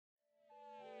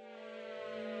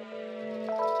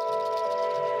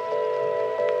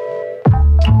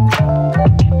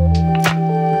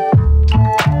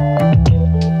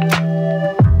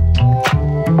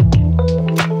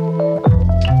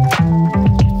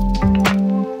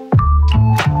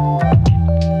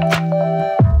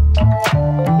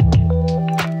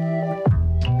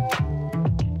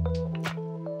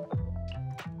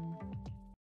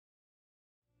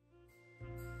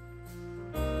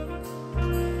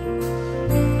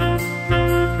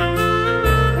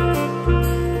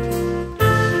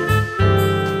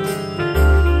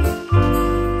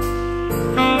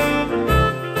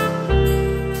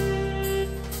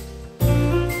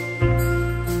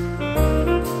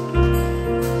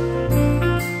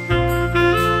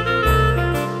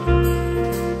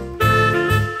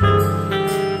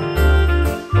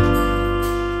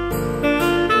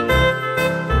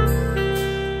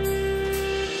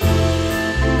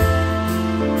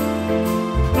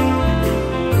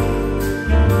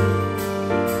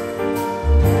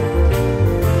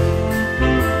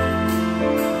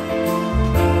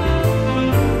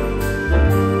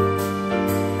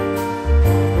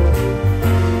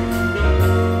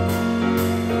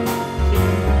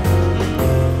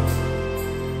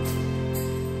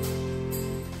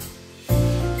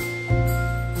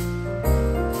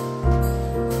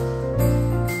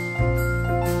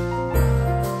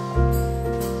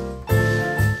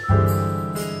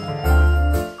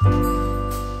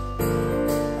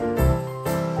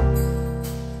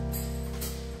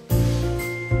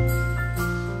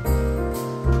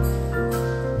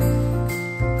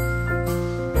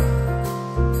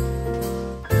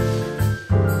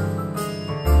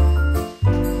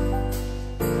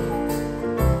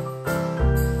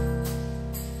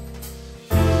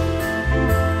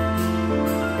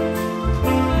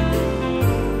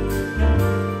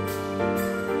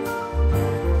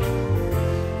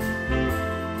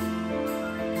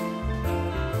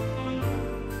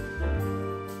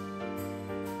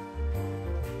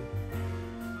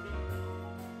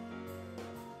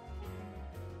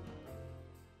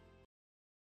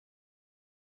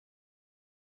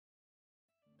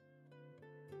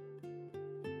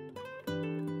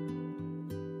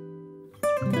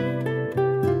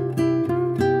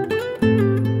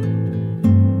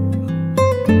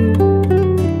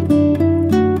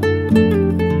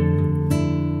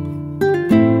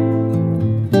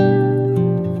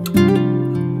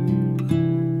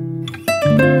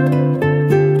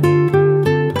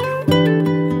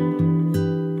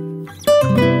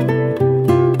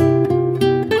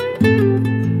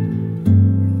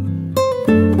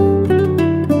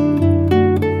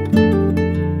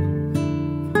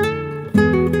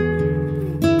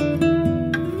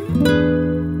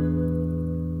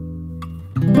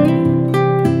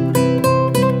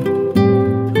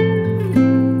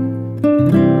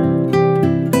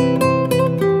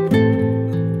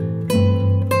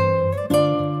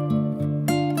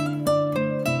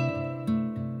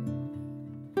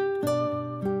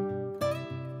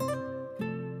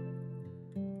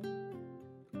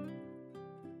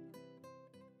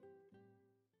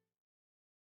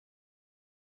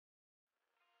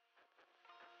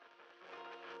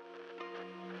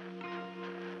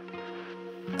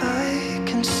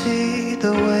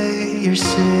you're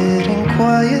sitting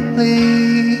quietly.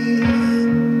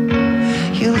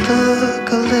 You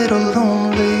look a little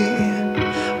lonely,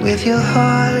 with your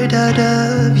heart out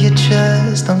of your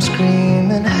chest. I'm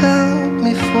screaming, help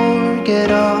me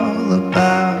forget all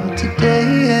about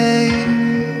today.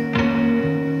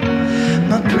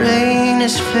 My brain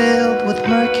is filled with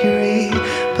mercury,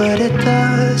 but it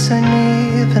doesn't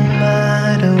even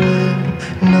matter. We're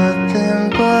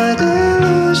nothing but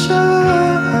illusions.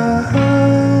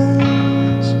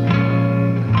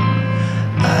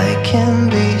 I can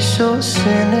be so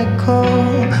cynical,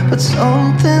 but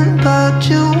something about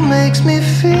you makes me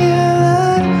feel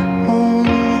at home.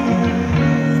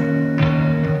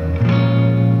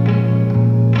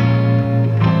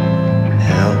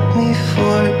 Help me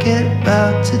forget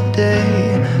about today.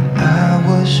 I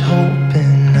was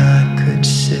hoping I could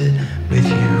sit with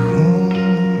you.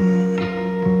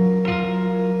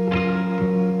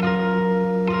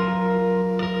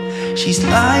 She's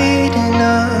lighting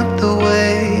up the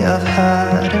way I've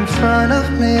had in front of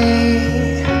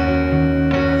me,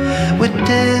 with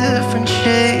different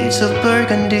shades of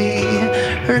burgundy.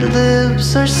 Her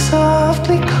lips are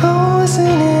softly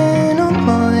closing in on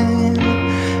mine.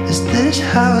 Is this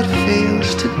how it feels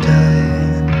to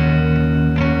die?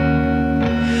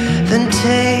 Then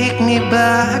take me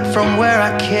back from where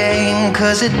I came,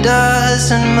 'cause it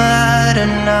doesn't matter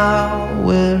now.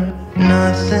 We're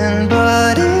nothing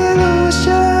but illusions.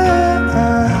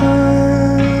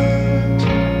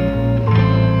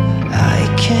 I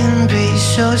can be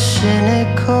so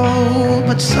cynical,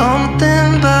 but something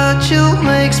about you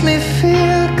makes me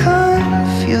feel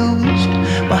confused.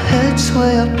 My head's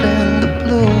way up in the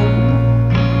blue.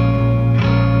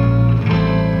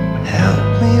 Help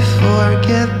me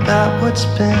forget about what's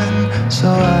been, so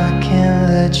I can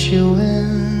let you in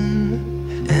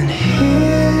and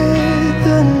hear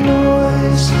the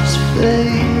noises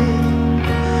fade,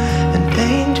 and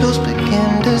angels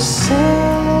begin to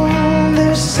sing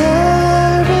their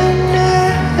serenade.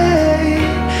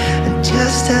 And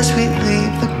just as we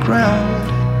leave the ground,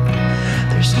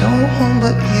 there's no one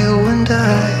but you and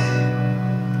I.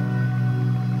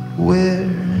 We're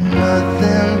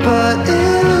nothing but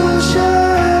illusions.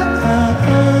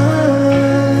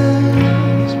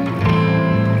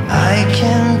 I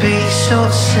can be so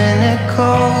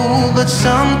cynical, but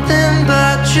something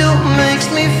about you makes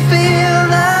me feel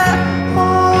that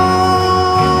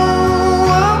home.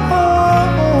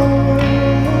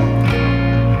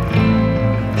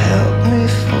 Help me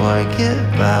forget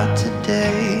about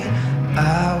today.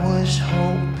 I was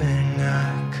hoping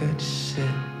I could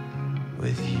sit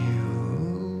with you.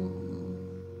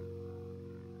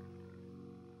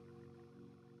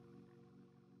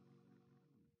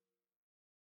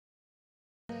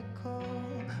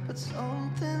 But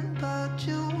something about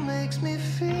you makes me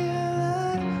feel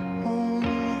at home.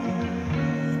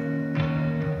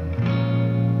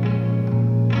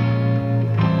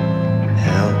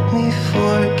 Help me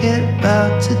forget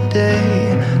about today.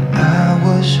 I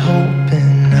was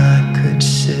hoping I could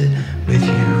sit with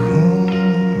you.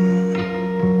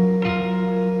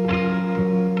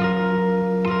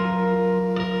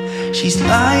 She's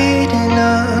lighting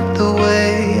up the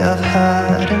way I've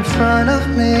had in front of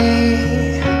me,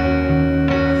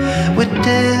 with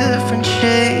different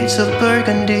shades of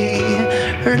burgundy.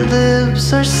 Her lips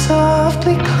are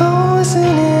softly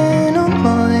closing in on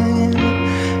mine.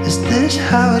 Is this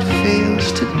how it feels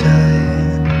to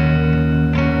die?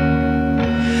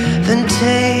 Then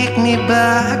take me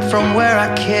back from where I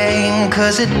came,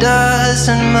 'cause it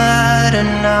doesn't matter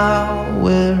now.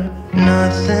 We're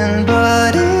nothing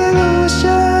but illusions.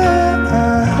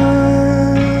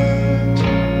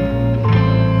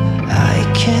 I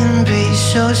can be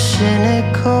so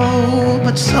cynical,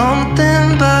 but something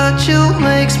about you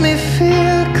makes me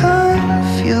feel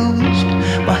confused.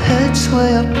 My head's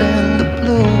way up in the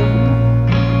blue.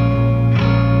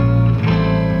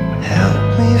 Help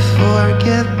me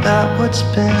forget about what's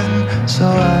been, so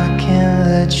I can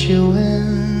let you in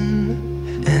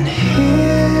and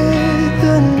hear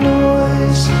the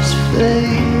noises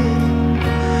fade,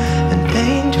 and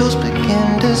angels begin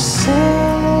to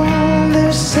sing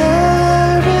their serenade.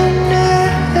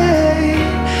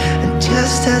 And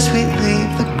just as we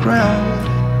leave the ground,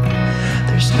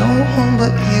 there's no one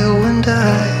but you and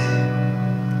I.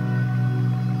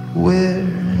 We're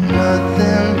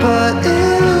nothing but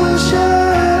illusions.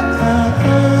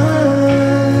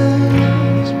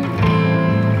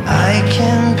 I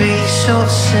can be so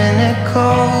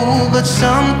cynical, but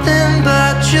something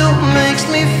about you makes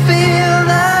me feel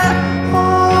that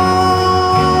home.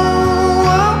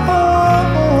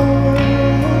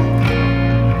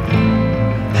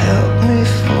 Help me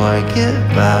forget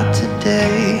about today.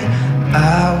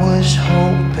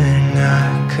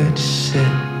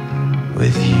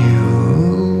 with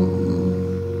you.